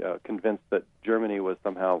 convinced that Germany was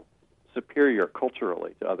somehow superior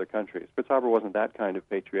culturally to other countries. Fritz Haber wasn't that kind of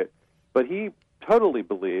patriot, but he totally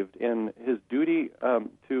believed in his duty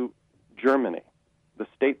to Germany. The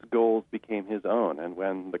state's goals became his own, and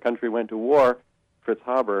when the country went to war, Fritz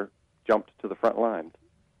Haber jumped to the front lines.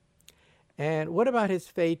 And what about his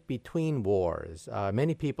fate between wars?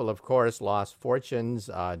 Many people, of course, lost fortunes.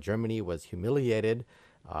 Germany was humiliated.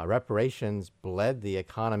 Reparations bled the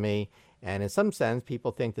economy. And in some sense,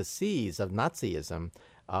 people think the seas of Nazism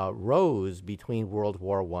rose between World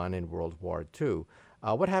War I and World War II.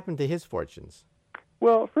 What happened to his fortunes?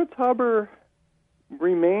 Well, Fritz Haber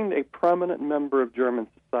remained a prominent member of German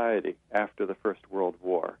society after the First World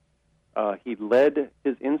War. He led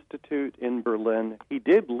his institute in Berlin. He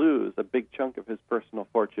did lose a big chunk of his personal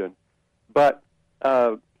fortune, but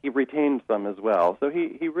he retained some as well. So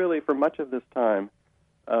he really, for much of this time,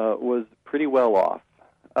 was pretty well off.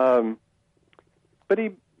 But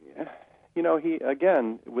he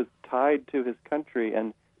again was tied to his country,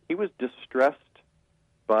 and he was distressed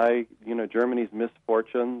by Germany's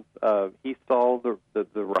misfortunes. He saw the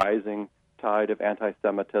rising tide of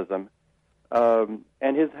anti-Semitism, and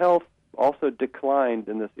his health also declined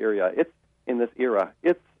in this era.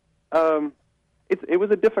 It's it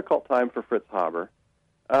was a difficult time for Fritz Haber.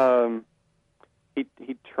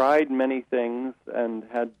 He tried many things and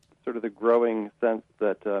had sort of the growing sense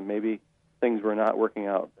that maybe things were not working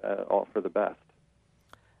out all for the best.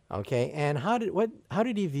 Okay, and how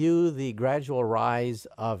did he view the gradual rise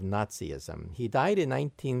of Nazism? He died in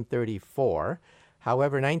 1934.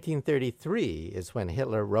 However, 1933 is when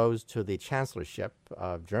Hitler rose to the chancellorship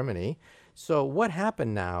of Germany. So what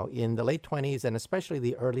happened now in the late 20s and especially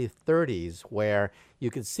the early 30s where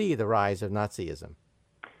you could see the rise of Nazism?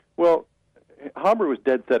 Well, Haber was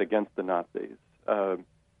dead set against the Nazis,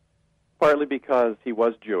 partly because he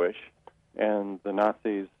was Jewish, and the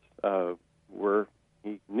Nazis were,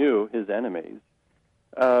 he knew, his enemies.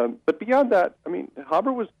 But beyond that, I mean,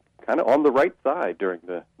 Haber was kind of on the right side during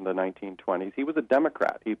the 1920s. He was a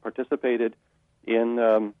Democrat. He participated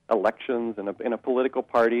in elections in a political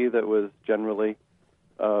party that was generally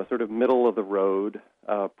sort of middle of the road,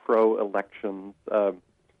 pro-elections.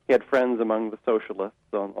 He had friends among the socialists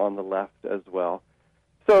on the left as well.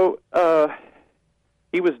 So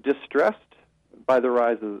he was distressed by the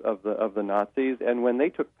rise of the Nazis, and when they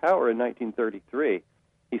took power in 1933,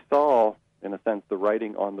 he saw, in a sense, the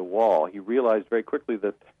writing on the wall. He realized very quickly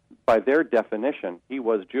that by their definition, he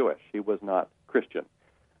was Jewish. He was not Christian.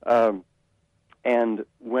 And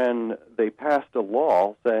when they passed a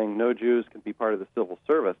law saying no Jews can be part of the civil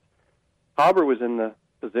service, Haber was in the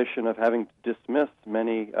position of having to dismiss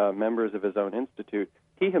many members of his own institute.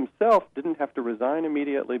 He himself didn't have to resign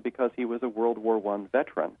immediately because he was a World War I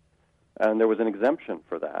veteran, and there was an exemption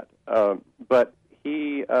for that. But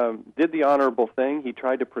he did the honorable thing. He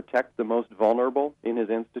tried to protect the most vulnerable in his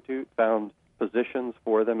institute, found positions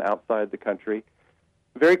for them outside the country.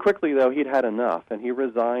 Very quickly, though, he'd had enough, and he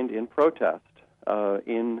resigned in protest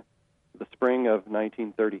in the spring of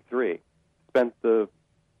 1933. Spent the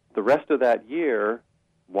rest of that year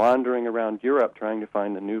wandering around Europe trying to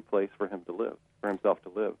find a new place for himself to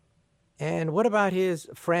live. And what about his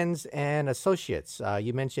friends and associates?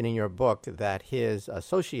 You mentioned in your book that his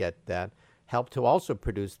associate that helped to also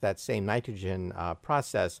produce that same nitrogen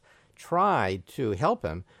process tried to help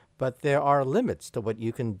him, but there are limits to what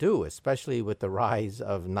you can do, especially with the rise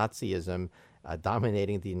of Nazism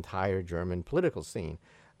dominating the entire German political scene.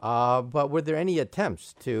 But were there any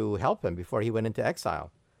attempts to help him before he went into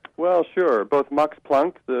exile? Well, sure. Both Max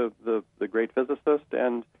Planck, the great physicist,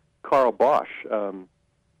 and Karl Bosch,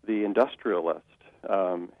 the industrialist,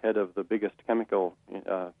 head of the biggest chemical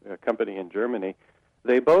company in Germany,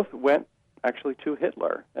 they both went actually to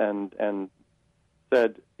Hitler and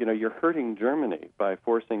said, you know, you're hurting Germany by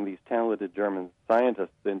forcing these talented German scientists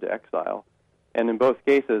into exile. And in both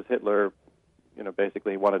cases, Hitler, you know,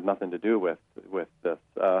 basically wanted nothing to do with this.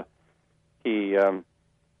 He,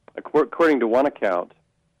 according to one account,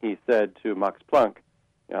 he said to Max Planck,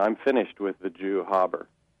 you know, I'm finished with the Jew Haber.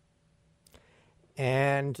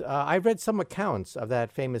 And I read some accounts of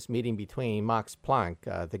that famous meeting between Max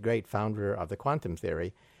Planck, the great founder of the quantum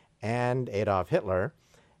theory, and Adolf Hitler.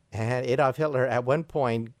 And Adolf Hitler at one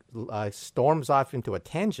point storms off into a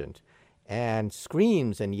tangent and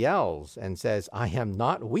screams and yells and says, I am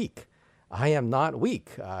not weak. I am not weak.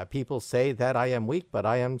 People say that I am weak, but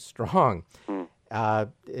I am strong.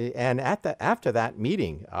 And after that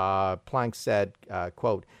meeting, Planck said,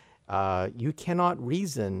 quote, you cannot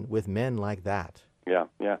reason with men like that. Yeah.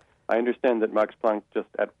 I understand that Max Planck just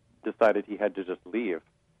decided he had to just leave.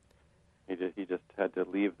 He just had to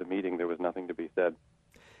leave the meeting. There was nothing to be said.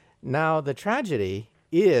 Now, the tragedy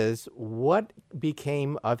is what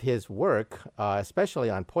became of his work, especially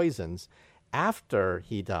on poisons, after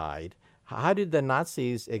he died. How did the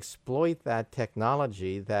Nazis exploit that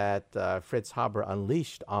technology that Fritz Haber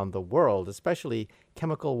unleashed on the world, especially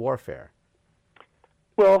chemical warfare?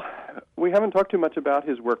 Well, we haven't talked too much about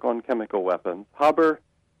his work on chemical weapons. Haber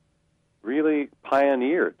really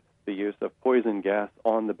pioneered the use of poison gas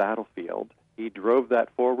on the battlefield. He drove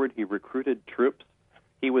that forward. He recruited troops.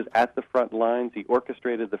 He was at the front lines. He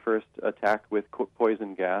orchestrated the first attack with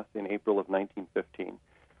poison gas in April of 1915.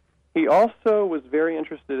 He also was very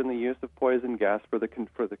interested in the use of poison gas for the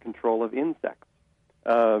control of insects.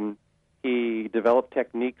 He developed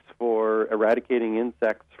techniques for eradicating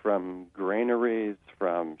insects from granaries,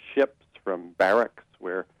 from ships, from barracks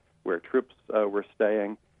where troops were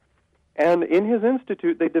staying. And in his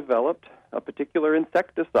institute, they developed a particular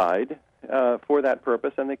insecticide for that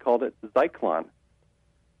purpose, and they called it Zyklon.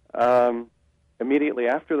 Immediately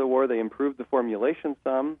after the war, they improved the formulation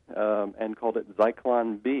some and called it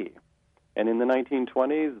Zyklon B. And in the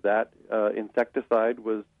 1920s, that insecticide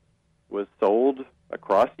was sold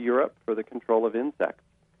across Europe for the control of insects.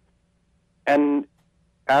 And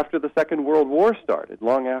after the Second World War started,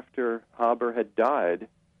 long after Haber had died,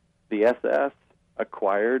 the SS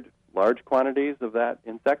acquired large quantities of that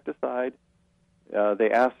insecticide.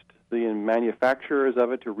 They asked the manufacturers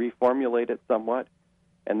of it to reformulate it somewhat,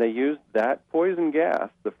 and they used that poison gas,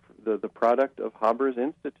 the product of Haber's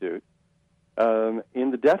Institute,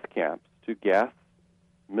 in the death camps to gas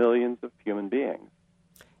millions of human beings.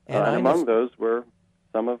 And among those were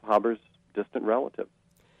some of Haber's distant relatives.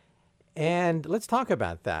 And let's talk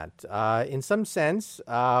about that. In some sense,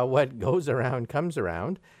 what goes around comes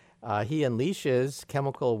around. He unleashes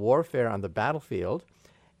chemical warfare on the battlefield,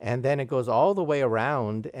 and then it goes all the way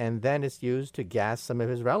around, and then it's used to gas some of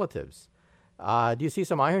his relatives. Do you see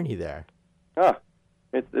some irony there?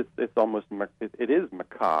 It's almost it is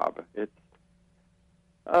macabre. This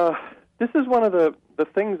is one of the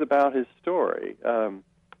things about his story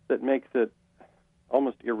that makes it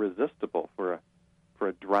almost irresistible for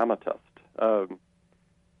a dramatist.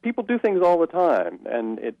 People do things all the time,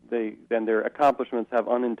 and their accomplishments have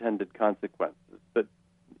unintended consequences. But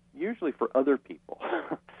usually for other people,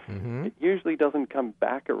 it usually doesn't come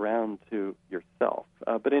back around to yourself.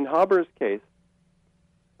 But in Haber's case,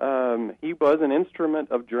 he was an instrument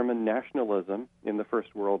of German nationalism in the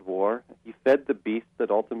First World War. He fed the beast that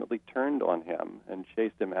ultimately turned on him and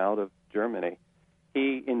chased him out of Germany.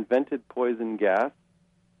 He invented poison gas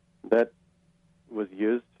that was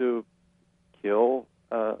used to kill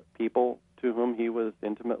people to whom he was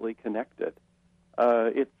intimately connected.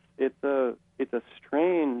 It's a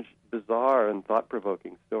strange, bizarre, and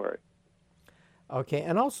thought-provoking story. Okay,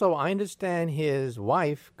 and also I understand his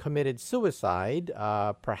wife committed suicide,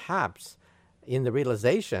 perhaps in the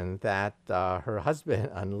realization that her husband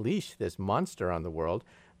unleashed this monster on the world.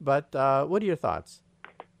 But what are your thoughts?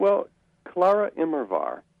 Well, Clara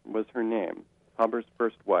Immerwahr was her name, Haber's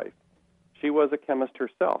first wife. She was a chemist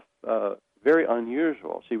herself, very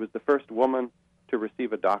unusual. She was the first woman to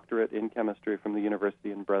receive a doctorate in chemistry from the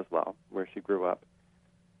University in Breslau, where she grew up.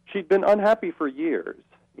 She'd been unhappy for years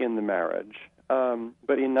in the marriage,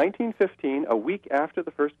 but in 1915, a week after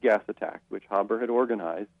the first gas attack, which Haber had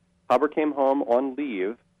organized, Haber came home on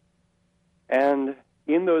leave, and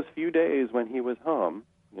in those few days when he was home,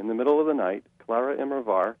 in the middle of the night, Clara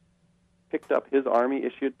Immerwahr picked up his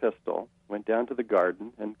army-issued pistol, went down to the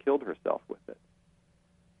garden, and killed herself with it.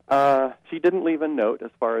 She didn't leave a note,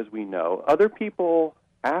 as far as we know. Other people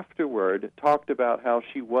afterward talked about how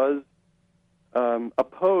she was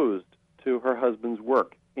opposed to her husband's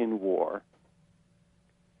work in war.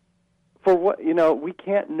 For what, we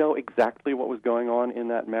can't know exactly what was going on in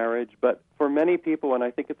that marriage, but for many people, and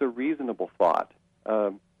I think it's a reasonable thought,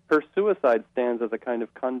 her suicide stands as a kind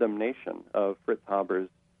of condemnation of Fritz Haber's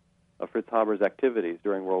activities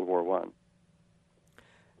during World War I.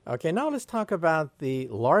 Okay, now let's talk about the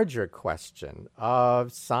larger question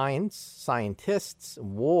of science, scientists,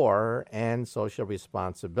 war, and social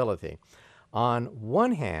responsibility. On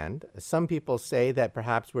one hand, some people say that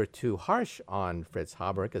perhaps we're too harsh on Fritz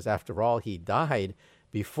Haber because, after all, he died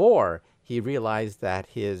before he realized that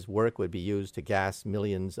his work would be used to gas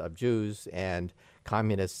millions of Jews and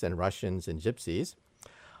communists and Russians and gypsies.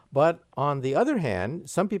 But on the other hand,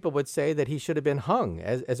 some people would say that he should have been hung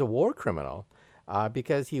as a war criminal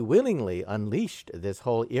because he willingly unleashed this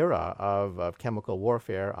whole era of chemical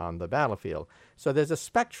warfare on the battlefield. So there's a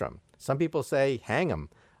spectrum. Some people say, hang him.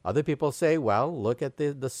 Other people say, well, look at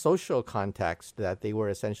the social context, that they were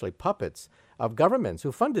essentially puppets of governments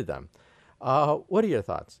who funded them. What are your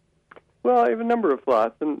thoughts? Well, I have a number of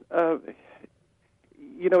thoughts. And,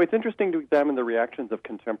 it's interesting to examine the reactions of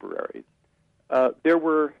contemporaries. There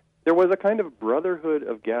was a kind of brotherhood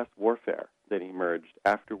of gas warfare that emerged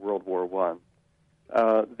after World War I.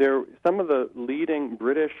 Some of the leading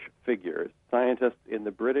British figures, scientists in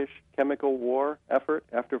the British chemical war effort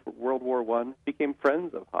after World War I, became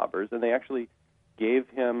friends of Haber's, and they actually gave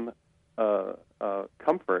him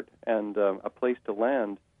comfort and a place to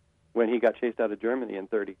land when he got chased out of Germany in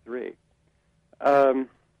 1933.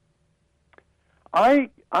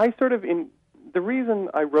 The reason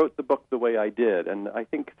I wrote the book the way I did, and I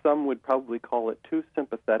think some would probably call it too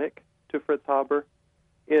sympathetic to Fritz Haber,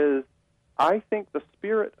 is I think the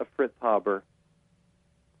spirit of Fritz Haber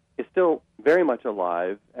is still very much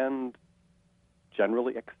alive and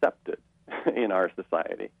generally accepted in our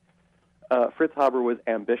society. Fritz Haber was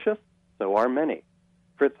ambitious, so are many.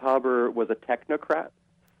 Fritz Haber was a technocrat,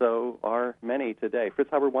 so are many today.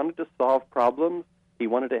 Fritz Haber wanted to solve problems. He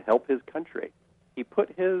wanted to help his country. He put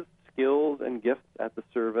his skills and gifts at the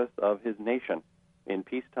service of his nation in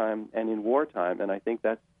peacetime and in wartime, and I think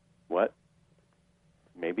that's what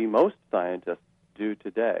maybe most scientists do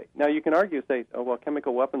today. Now, you can argue, say, oh, well,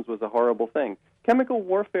 chemical weapons was a horrible thing. Chemical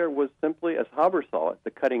warfare was simply, as Haber saw it,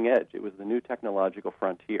 the cutting edge. It was the new technological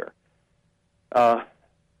frontier.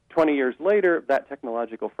 20 years later, that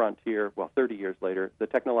technological frontier, 30 years later, the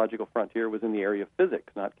technological frontier was in the area of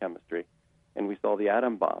physics, not chemistry, and we saw the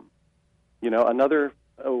atom bomb. Another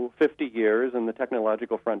 50 years, and the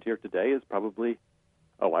technological frontier today is probably,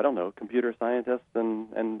 computer scientists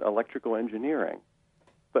and electrical engineering.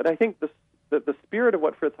 But I think the spirit of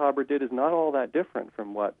what Fritz Haber did is not all that different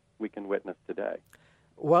from what we can witness today.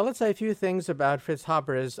 Well, let's say a few things about Fritz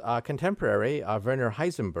Haber's contemporary, Werner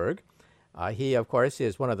Heisenberg. He, of course,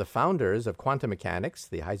 is one of the founders of quantum mechanics.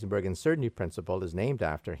 The Heisenberg uncertainty principle is named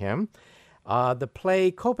after him. The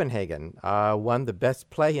play Copenhagen won the best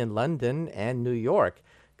play in London and New York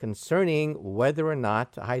concerning whether or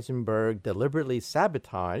not Heisenberg deliberately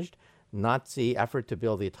sabotaged Nazi effort to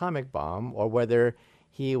build the atomic bomb or whether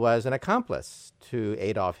he was an accomplice to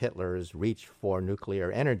Adolf Hitler's reach for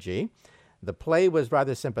nuclear energy. The play was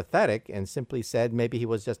rather sympathetic and simply said maybe he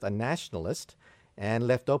was just a nationalist and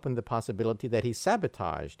left open the possibility that he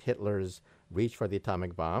sabotaged Hitler's reach for the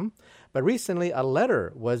atomic bomb. But recently, a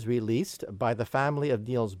letter was released by the family of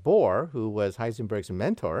Niels Bohr, who was Heisenberg's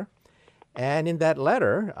mentor. And in that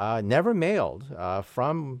letter, never mailed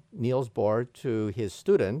from Niels Bohr to his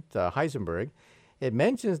student, Heisenberg, it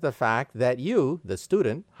mentions the fact that you, the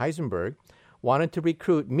student, Heisenberg, wanted to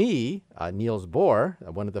recruit me, Niels Bohr,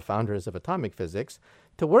 one of the founders of atomic physics,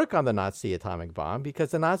 to work on the Nazi atomic bomb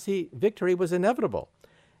because the Nazi victory was inevitable.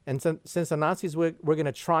 And since the Nazis were going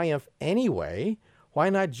to triumph anyway, why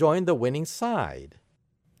not join the winning side?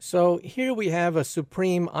 So here we have a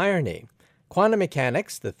supreme irony. Quantum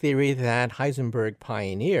mechanics, the theory that Heisenberg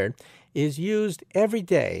pioneered, is used every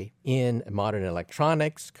day in modern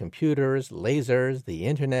electronics, computers, lasers, the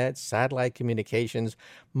internet, satellite communications.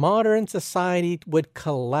 Modern society would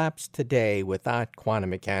collapse today without quantum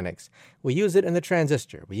mechanics. We use it in the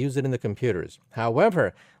transistor. We use it in the computers.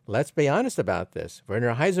 However, let's be honest about this.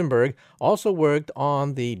 Werner Heisenberg also worked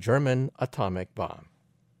on the German atomic bomb.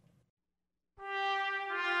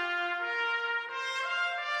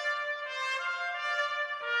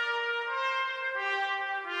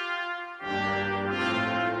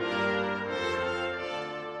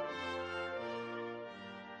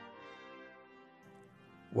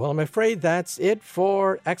 Well, I'm afraid that's it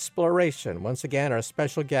for Exploration. Once again, our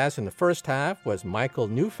special guest in the first half was Michael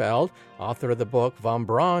Neufeld, author of the book Von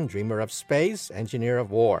Braun, Dreamer of Space, Engineer of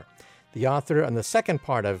War. The author on the second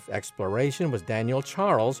part of Exploration was Daniel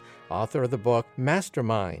Charles, author of the book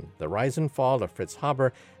Mastermind, The Rise and Fall of Fritz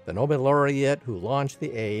Haber, the Nobel laureate who launched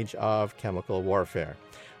the age of chemical warfare.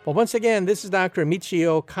 Well, once again, this is Dr.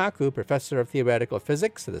 Michio Kaku, professor of theoretical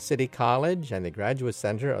physics at the City College and the Graduate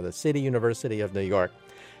Center of the City University of New York.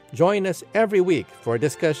 Join us every week for a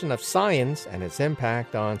discussion of science and its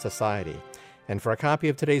impact on society. And for a copy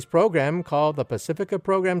of today's program, call the Pacifica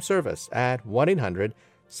Program Service at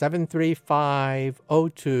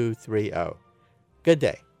 1-800-735-0230. Good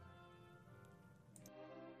day.